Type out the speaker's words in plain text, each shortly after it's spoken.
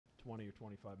20 or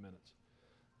 25 minutes.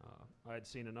 I had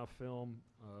seen enough film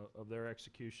of their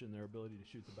execution, their ability to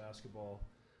shoot the basketball,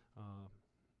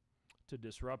 to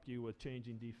disrupt you with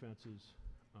changing defenses.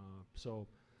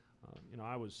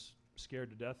 I was scared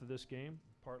to death of this game,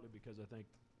 partly because I think,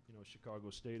 Chicago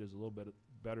State is a little bit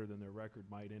better than their record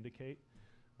might indicate,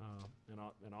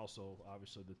 and also,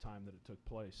 obviously, the time that it took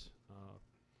place,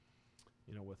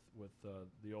 with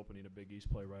the opening of Big East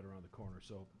play right around the corner.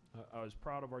 So I was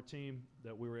proud of our team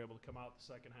that we were able to come out the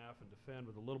second half and defend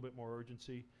with a little bit more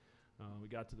urgency. We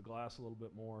got to the glass a little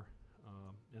bit more,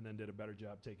 and then did a better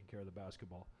job taking care of the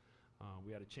basketball.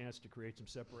 We had a chance to create some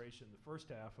separation in the first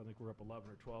half. I think we were up 11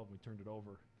 or 12, and we turned it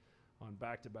over on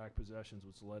back-to-back possessions,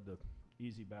 which led to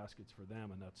easy baskets for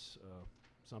them, and that's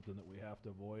something that we have to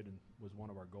avoid, and was one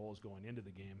of our goals going into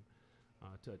the game,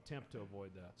 to attempt to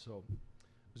avoid that. So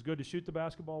it was good to shoot the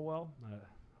basketball well.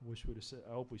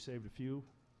 I hope we saved a few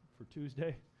for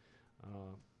Tuesday,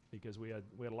 because we had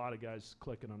a lot of guys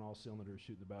clicking on all cylinders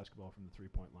shooting the basketball from the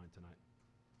three-point line tonight.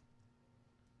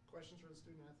 Questions for the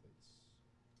student athletes?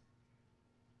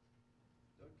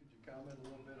 Doug, could you comment a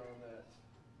little bit on that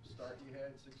start you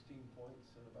had, 16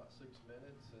 points in about 6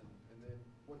 minutes, and then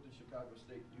what did Chicago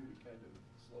State do to kind of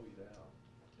slow you down?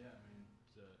 Yeah, I mean,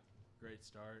 it's a great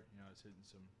start. I was hitting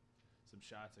some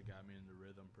shots that got me in the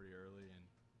rhythm pretty early, and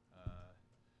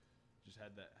just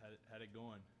had it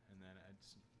going. And then I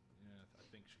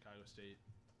think Chicago State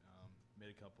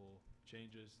made a couple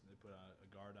changes. They put a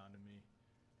guard onto me,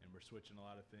 and we're switching a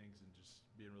lot of things and just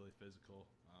being really physical.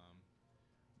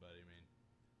 But I mean,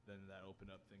 then that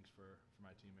opened up things for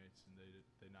my teammates, and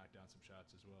they knocked down some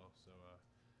shots as well. So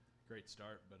great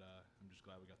start, but I'm just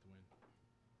glad we got the win.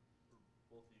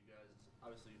 For both of you guys,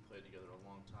 obviously you played together a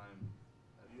long time.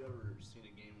 Have you ever seen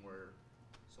a game where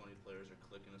so many players are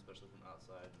clicking, especially from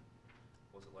outside?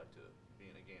 What's it like to be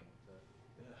in a game like that?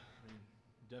 Yeah, I mean,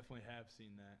 definitely have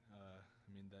seen that.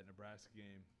 That Nebraska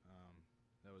game,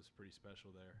 that was pretty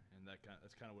special there, and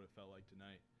that's kind of what it felt like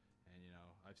tonight. And,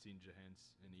 I've seen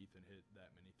Jahens and Ethan hit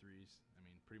that many threes. I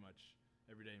mean, pretty much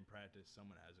every day in practice,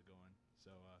 someone has it going.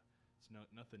 So it's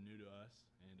nothing new to us,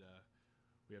 and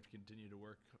we have to continue to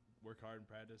work hard in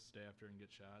practice, stay after and get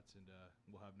shots, and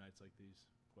we'll have nights like these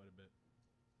quite a bit.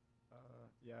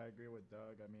 Yeah, I agree with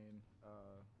Doug. I mean,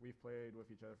 we've played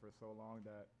with each other for so long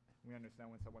that we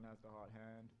understand when someone has the hot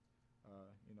hand.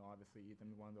 Obviously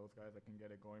Ethan's one of those guys that can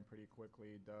get it going pretty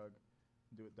quickly. Doug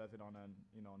does it on a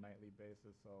nightly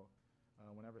basis. So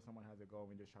whenever someone has a goal,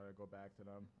 we just try to go back to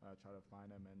them, try to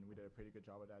find them, and we did a pretty good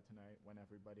job of that tonight when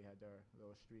everybody had their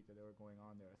little streak that they were going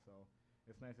on there. So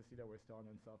it's nice to see that we're still an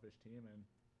unselfish team, and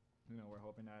we're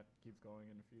hoping that keeps going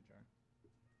in the future.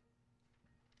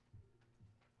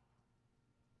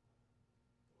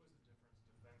 What was the difference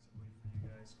defensively for you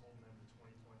guys holding them to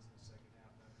 20 points in the second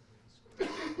half after they scored in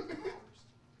the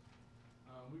first?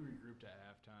 We regrouped at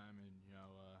halftime, and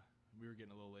we were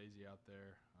getting a little lazy out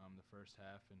there the first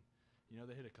half, and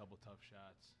they hit a couple tough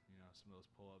shots. Some of those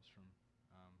pull-ups from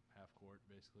half court,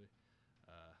 basically.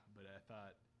 But I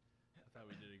thought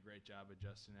we did a great job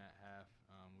adjusting at half.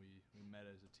 We met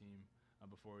as a team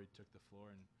before we took the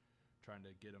floor and trying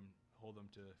to hold them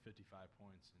to 55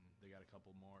 points, and they got a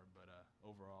couple more. But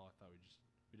overall, I thought we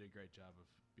did a great job of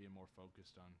being more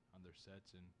focused on their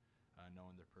sets and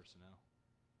knowing their personnel.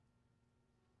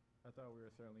 I thought we were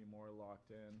certainly more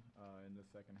locked in the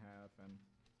second half, and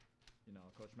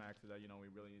Coach Mack said that we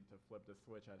really need to flip the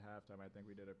switch at halftime. I think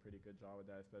we did a pretty good job with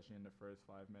that, especially in the first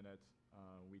 5 minutes.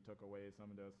 We took away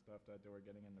some of the stuff that they were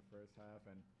getting in the first half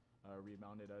and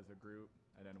rebounded as a group.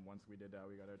 And then once we did that,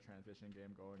 we got a transition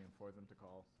game going and forced them to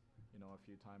call a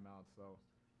few timeouts. So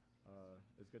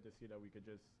it's good to see that we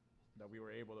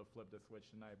were able to flip the switch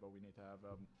tonight, but we need to have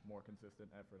a more consistent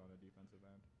effort on the defensive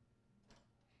end.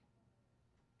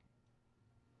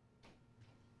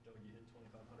 Doug, you hit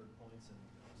 2,500 points and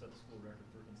set the school record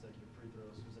for consecutive free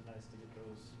throws. Was it nice to get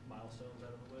those milestones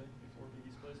out of the way before Big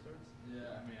East play starts?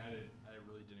 Yeah, I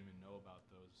really didn't even know about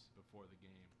those before the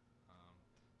game.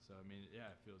 It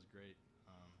feels great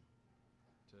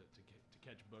to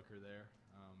catch Booker there.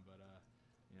 It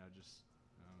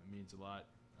means a lot,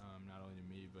 not only to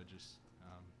me, but just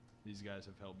these guys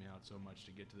have helped me out so much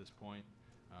to get to this point.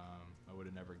 I would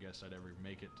have never guessed I'd ever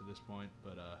make it to this point,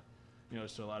 but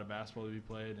there's still a lot of basketball to be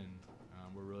played, and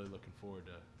we're really looking forward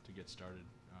to get started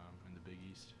in the Big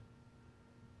East.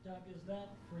 Doug, is that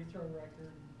free throw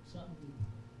record something you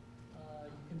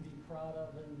can be proud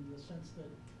of in the sense that,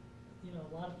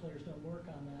 a lot of players don't work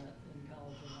on that in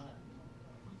college a lot.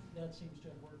 That seems to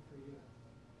have worked for you.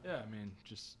 Yeah,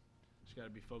 just got to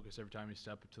be focused every time you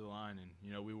step up to the line,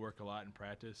 and we work a lot in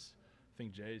practice. I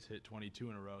think Jay's hit 22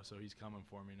 in a row, so he's coming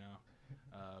for me now.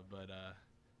 but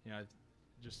you know,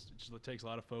 it takes a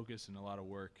lot of focus and a lot of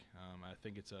work. I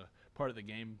think it's a part of the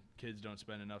game kids don't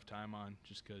spend enough time on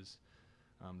just because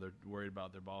they're worried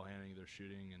about their ball handling, their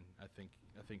shooting, and I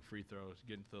think free throws,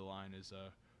 getting to the line is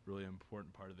a really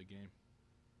important part of the game.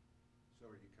 So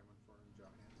are you coming for him,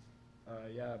 John?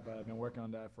 Yeah, but I've been working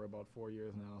on that for about 4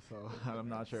 years now, so I'm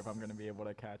not sure if I'm going to be able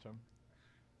to catch him.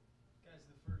 Guys,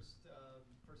 the first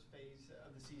phase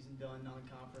of the season done,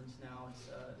 non-conference now. It's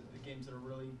the games that are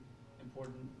really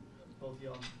important. Both of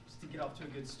y'all just to get off to a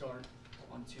good start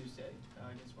on Tuesday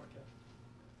against Marquette.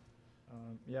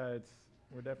 Yeah,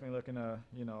 we're definitely looking to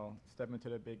step into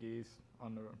the Big East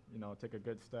take a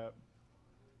good step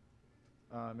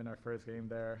in our first game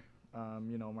there.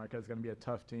 Marquette's going to be a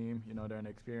tough team. They're an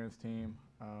experienced team.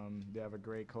 They have a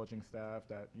great coaching staff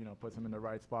that puts them in the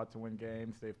right spot to win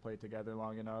games. They've played together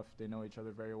long enough. They know each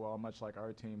other very well, much like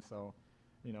our team. So,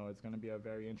 it's going to be a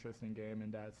very interesting game in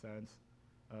that sense.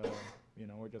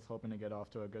 We're just hoping to get off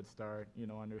to a good start.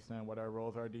 Understand what our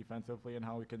roles are defensively and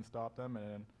how we can stop them, and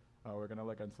then we're going to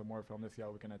look at some more film to see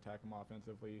how we can attack them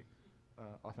offensively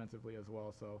as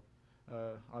well. So.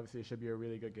 Obviously, it should be a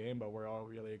really good game, but we're all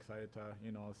really excited to,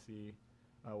 see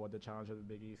what the challenge of the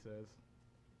Big East is.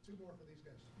 2 more for these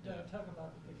guys. Yeah, talk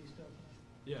about the Big East Open.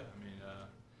 Yeah, I mean,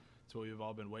 it's what we've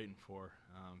all been waiting for,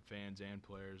 fans and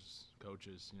players,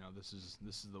 coaches. This is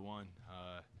the one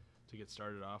to get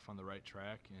started off on the right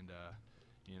track, and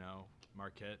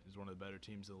Marquette is one of the better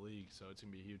teams in the league, so it's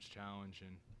gonna be a huge challenge,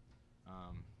 and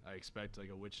I expect like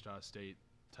a Wichita State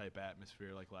type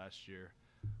atmosphere like last year.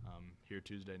 Here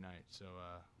Tuesday night. So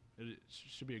it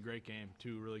should be a great game.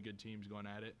 2 really good teams going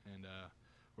at it, and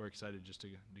we're excited just to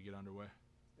get underway.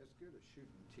 As good a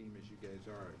shooting team as you guys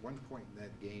are, at one point in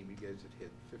that game, you guys had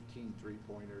hit 15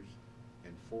 3-pointers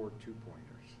and 4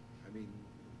 2-pointers. I mean,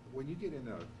 when you get in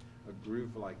a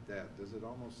groove like that, does it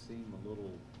almost seem a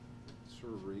little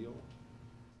surreal?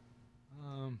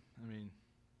 I mean,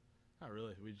 not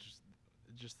really.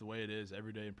 Just the way it is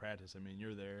every day in practice. I mean,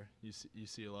 you're there. You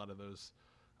see a lot of those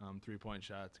 3-point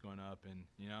shots going up, and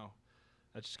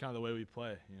that's just kind of the way we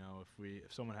play.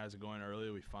 If someone has it going early,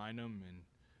 we find them,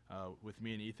 and with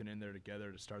me and Ethan in there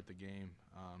together to start the game,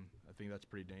 I think that's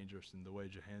pretty dangerous. And the way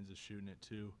Johans is shooting it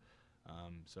too,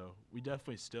 so we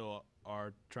definitely still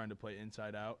are trying to play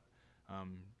inside out,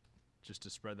 just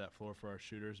to spread that floor for our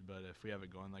shooters. But if we have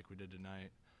it going like we did tonight,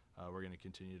 we're going to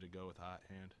continue to go with hot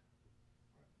hand.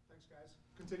 Thanks, guys.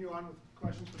 Continue on with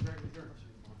questions for Greg McGurk.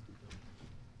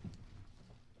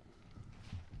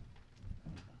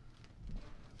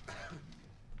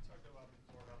 Talked about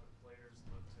before how the players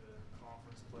look to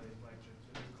conference play, like the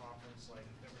new conference, like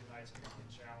every night's going to be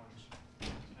a challenge.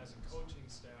 As a coaching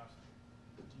staff,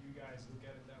 do you guys look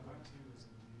at it that way too? Is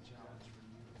it a new challenge for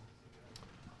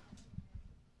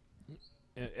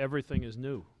you? Everything is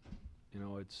new.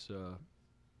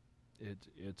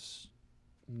 It's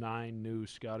 9 new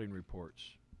scouting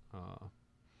reports.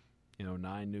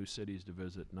 9 new cities to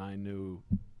visit, 9 new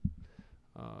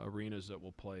arenas that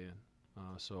we'll play in.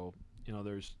 So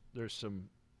there's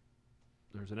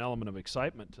an element of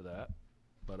excitement to that,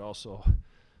 but also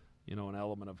an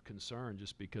element of concern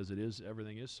just because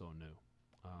everything is so new.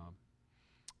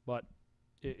 But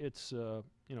it's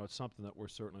something that we're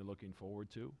certainly looking forward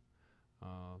to.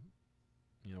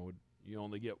 You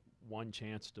only get one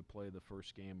chance to play the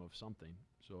first game of something.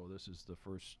 So this is the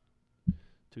first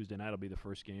Tuesday night will be the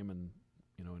first game in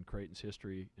Creighton's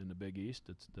history in the Big East.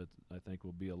 That I think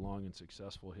will be a long and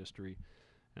successful history,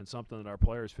 and something that our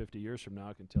players 50 years from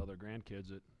now can tell their grandkids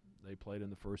that they played in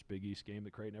the first Big East game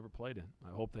that Creighton ever played in.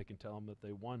 I hope they can tell them that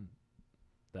they won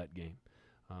that game.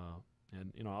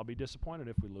 And I'll be disappointed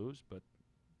if we lose, but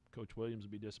Coach Williams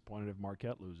will be disappointed if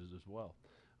Marquette loses as well.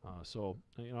 So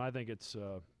I think it's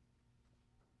going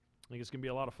to be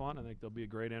a lot of fun. I think there'll be a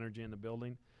great energy in the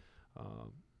building.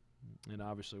 And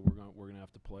obviously we're going to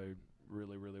have to play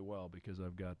really, really well because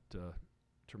I've got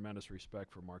tremendous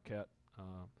respect for Marquette.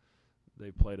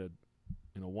 They've played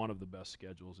one of the best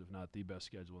schedules, if not the best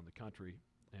schedule in the country,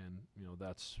 and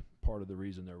that's part of the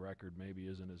reason their record maybe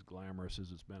isn't as glamorous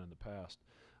as it's been in the past.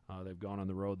 They've gone on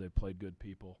the road, they've played good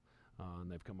people,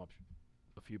 and they've come up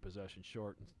a few possessions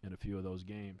short in a few of those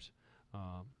games.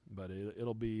 But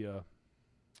it'll be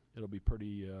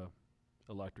pretty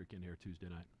electric in here Tuesday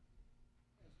night.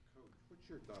 Coach, what's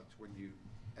your thoughts when you,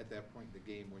 at that point in the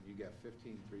game, when you got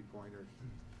 15 3-pointers,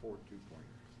 4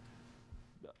 2-pointers?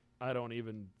 I don't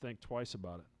even think twice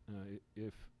about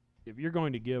it. If you're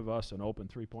going to give us an open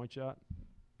 3-point shot,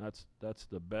 that's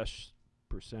the best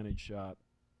percentage shot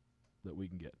that we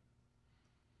can get,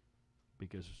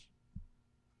 because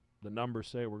the numbers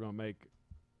say we're going to make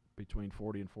between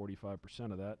 40 and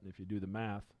 45% of that, and if you do the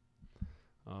math,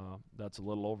 that's a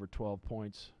little over 12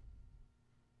 points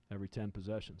every 10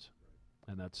 possessions,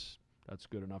 and that's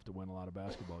good enough to win a lot of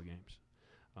basketball games.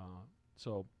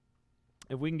 So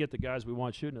if we can get the guys we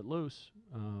want shooting it loose,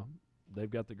 they've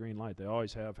got the green light. They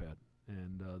always have had,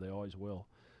 and they always will.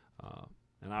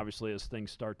 And obviously, as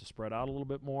things start to spread out a little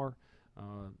bit more,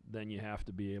 then you have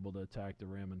to be able to attack the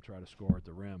rim and try to score at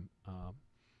the rim.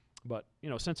 But,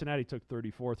 Cincinnati took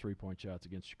 34 three-point shots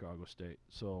against Chicago State.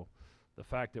 So the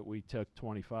fact that we took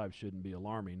 25 shouldn't be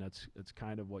alarming. It's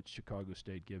kind of what Chicago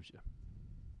State gives you.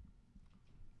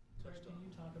 Greg, can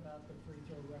you talk about the free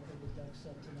throw record that Doug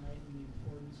set tonight and the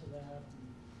importance of that?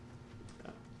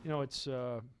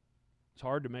 It's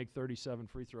hard to make 37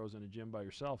 free throws in a gym by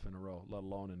yourself in a row, let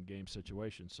alone in game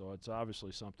situations. So it's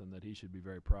obviously something that he should be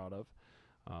very proud of.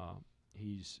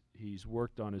 He's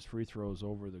worked on his free throws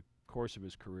over the course of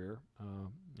his career.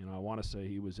 I want to say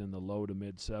he was in the low to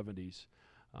mid 70s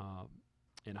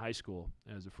in high school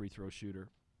as a free throw shooter,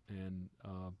 and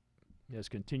has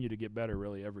continued to get better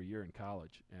really every year in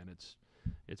college. And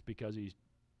it's because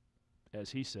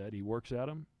as he said, he works at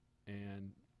them.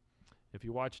 And if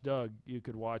you watch Doug, you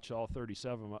could watch all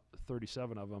 37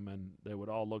 of them, and they would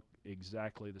all look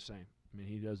exactly the same. I mean,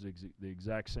 he does the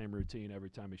exact same routine every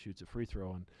time he shoots a free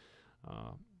throw, and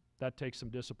that takes some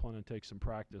discipline and takes some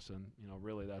practice. And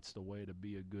really, that's the way to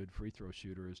be a good free throw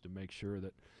shooter, is to make sure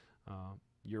that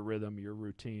your rhythm, your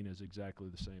routine is exactly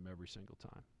the same every single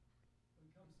time. When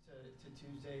it comes to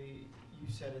Tuesday,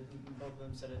 you said it, and both of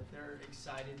them said it. They're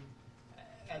excited.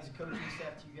 As a coaching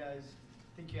staff, do you guys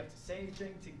think you have to say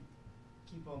anything to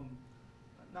keep them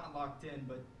not locked in,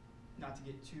 but not to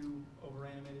get too over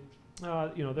animated?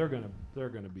 They're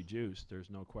gonna be juiced.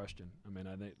 There's no question. I mean,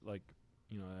 I think,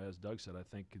 as Doug said, I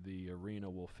think the arena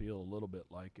will feel a little bit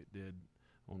like it did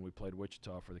when we played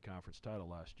Wichita for the conference title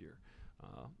last year.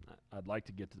 I'd like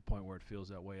to get to the point where it feels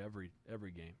that way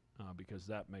every game, because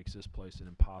that makes this place an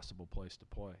impossible place to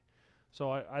play.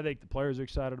 So I think the players are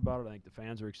excited about it. I think the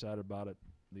fans are excited about it.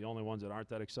 The only ones that aren't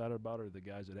that excited about it are the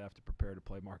guys that have to prepare to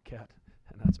play Marquette,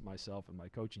 and that's myself and my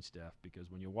coaching staff, because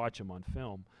when you watch them on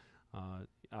film,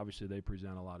 obviously they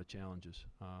present a lot of challenges.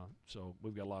 So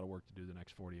we've got a lot of work to do the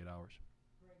next 48 hours.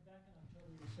 Greg, back in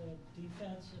October you said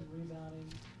defense and rebounding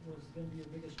was going to be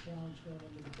your biggest challenge going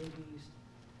into the Big East.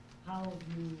 How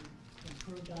have you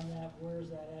improved on that? Where is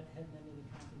that at heading into the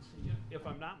conference season? If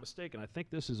I'm not mistaken, I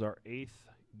think this is our 8th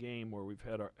game where we've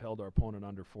held our opponent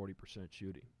under 40%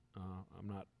 shooting. I'm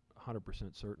not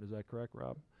 100% certain. Is that correct,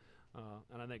 Rob?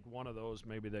 And I think one of those,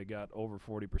 maybe they got over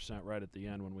 40% right at the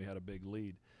end when we had a big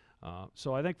lead.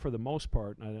 So I think for the most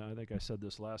part, and I think I said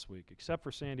this last week, except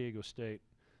for San Diego State,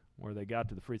 where they got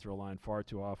to the free throw line far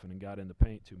too often and got in the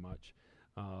paint too much,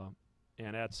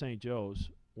 and at St. Joe's,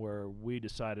 where we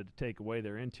decided to take away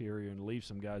their interior and leave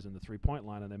some guys in the three-point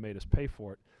line, and they made us pay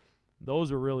for it. Those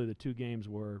are really the two games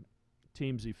where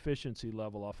teams' efficiency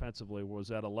level offensively was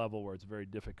at a level where it's very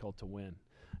difficult to win.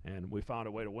 And we found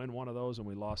a way to win one of those, and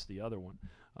we lost the other one.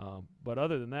 But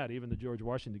other than that, even the George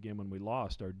Washington game when we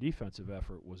lost, our defensive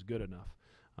effort was good enough.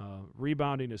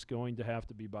 Rebounding is going to have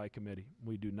to be by committee.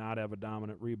 We do not have a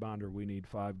dominant rebounder. We need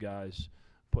 5 guys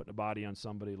putting a body on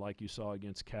somebody like you saw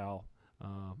against Cal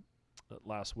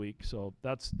last week. So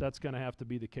that's going to have to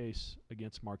be the case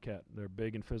against Marquette. They're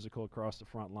big and physical across the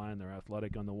front line. They're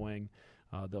athletic on the wing.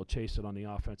 They'll chase it on the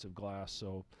offensive glass.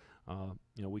 So,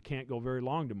 we can't go very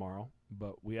long tomorrow,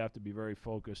 but we have to be very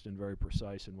focused and very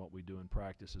precise in what we do in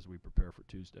practice as we prepare for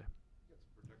Tuesday. Get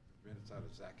some productive minutes out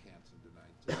of Zach Hansen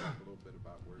tonight. Just talk a little bit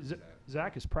about where he's at.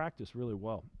 Zach has practiced really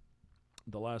well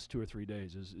the last 2 or 3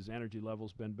 days. His energy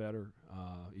level's been better.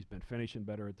 He's been finishing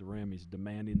better at the rim. He's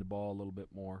demanding the ball a little bit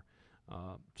more.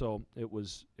 So it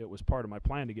was part of my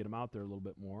plan to get him out there a little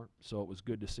bit more. So it was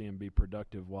good to see him be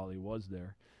productive while he was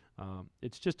there.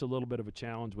 It's just a little bit of a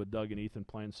challenge with Doug and Ethan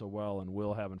playing so well, and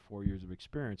Will having 4 years of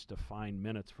experience, to find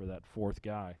minutes for that 4th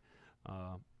guy.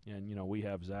 And we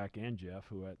have Zach and Jeff,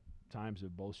 who at times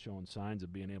have both shown signs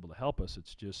of being able to help us.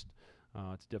 It's just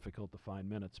it's difficult to find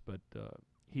minutes. But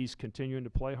he's continuing to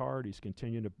play hard. He's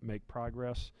continuing to make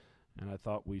progress, and I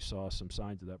thought we saw some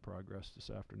signs of that progress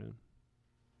this afternoon.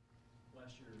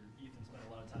 Last year, Ethan spent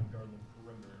a lot of time guarding the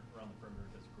perimeter, around the perimeter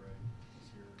against Greg.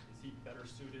 This year, is he better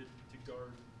suited to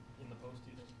guard in the post,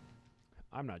 do you think?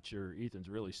 I'm not sure Ethan's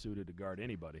really suited to guard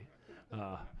anybody.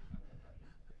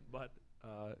 But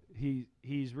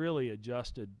he's really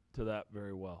adjusted to that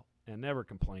very well and never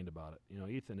complained about it.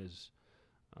 Ethan is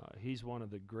he's one of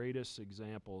the greatest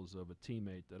examples of a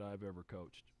teammate that I've ever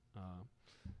coached.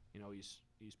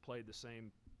 He's played the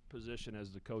same position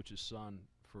as the coach's son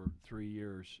for 3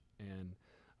 years, and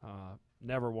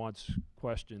never once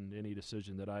questioned any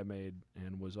decision that I made,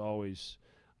 and was always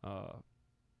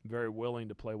very willing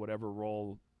to play whatever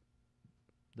role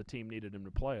the team needed him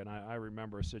to play. And I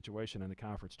remember a situation in the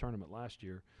conference tournament last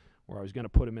year where I was going to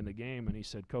put him in the game, and he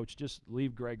said, "Coach, just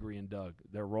leave Gregory and Doug.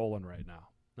 They're rolling right now."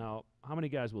 Now, how many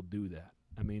guys will do that?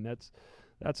 I mean, that's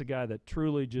a guy that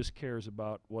truly just cares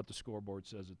about what the scoreboard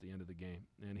says at the end of the game,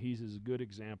 and he's as good of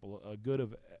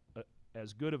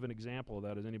an example of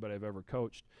that as anybody I've ever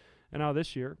coached. And now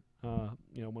this year,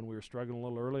 when we were struggling a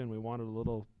little early and we wanted a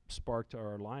little spark to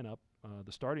our lineup,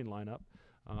 the starting lineup,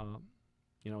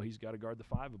 he's got to guard the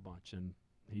 5 a bunch, and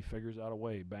he figures out a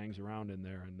way, bangs around in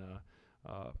there. And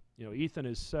Ethan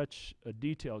is such a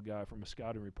detailed guy from a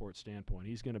scouting report standpoint.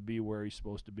 He's going to be where he's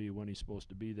supposed to be when he's supposed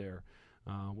to be there,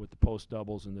 with the post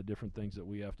doubles and the different things that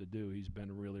we have to do. He's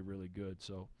been really, really good.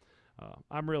 So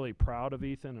I'm really proud of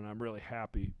Ethan, and I'm really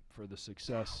happy for the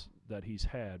success that he's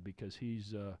had, because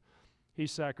he's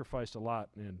sacrificed a lot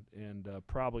and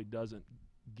probably doesn't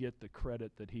get the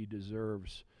credit that he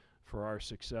deserves for our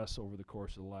success over the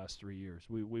course of the last 3 years.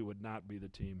 We would not be the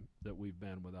team that we've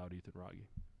been without Ethan Rogge.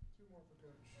 Two more for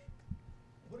Coach.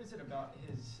 What is it about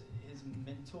his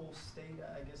mental state,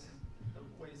 I guess is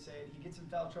the way to say it? He gets in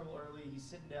foul trouble early. He's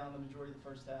sitting down the majority of the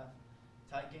first half.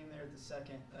 Tight game there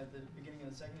at the beginning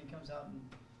of the second. He comes out and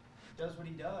does what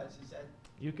he does. Is that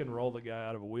You can roll the guy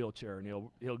out of a wheelchair and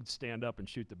he'll stand up and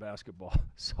shoot the basketball.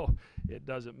 So it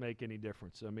doesn't make any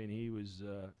difference. I mean, he's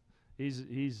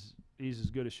as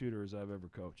good a shooter as I've ever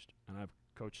coached, and I've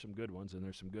coached some good ones, and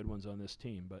there's some good ones on this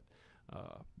team. But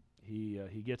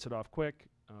he gets it off quick.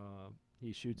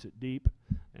 He shoots it deep,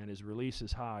 and his release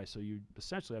is high. So you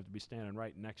essentially have to be standing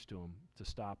right next to him to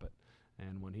stop it.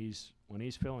 And when he's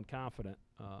feeling confident,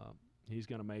 he's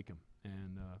going to make them.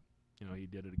 And he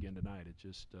did it again tonight. It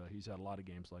just he's had a lot of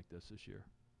games like this year.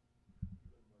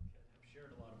 I've shared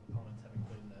a lot of opponents having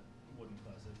played in that Wooden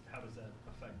Classic. How does that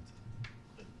affect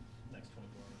the next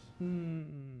 24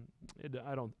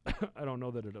 hours? I don't know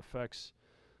that it affects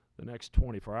the next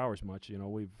 24 hours much.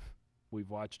 We've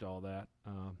watched all that.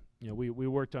 We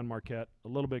worked on Marquette a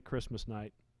little bit Christmas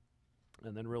night,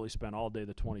 and then really spent all day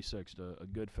the 26th, a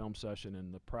good film session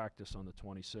and the practice on the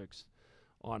 26th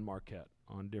on Marquette,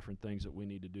 on different things that we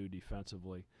need to do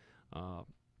defensively.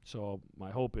 So my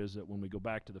hope is that when we go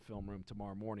back to the film room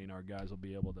tomorrow morning, our guys will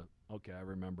be able to, okay, I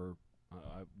remember,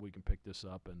 we can pick this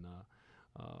up. And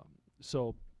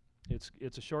so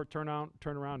it's a short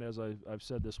turnaround. As I've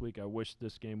said this week, I wish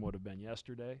this game would have been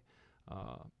yesterday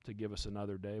to give us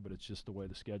another day, but it's just the way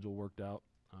the schedule worked out.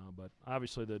 But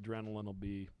obviously the adrenaline will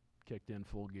be kicked in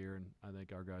full gear, and I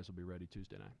think our guys will be ready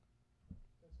Tuesday night.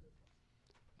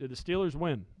 Did the Steelers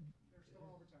win? They're still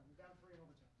overtime. We're down 3 in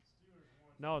overtime.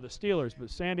 No, the Steelers,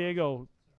 but San Diego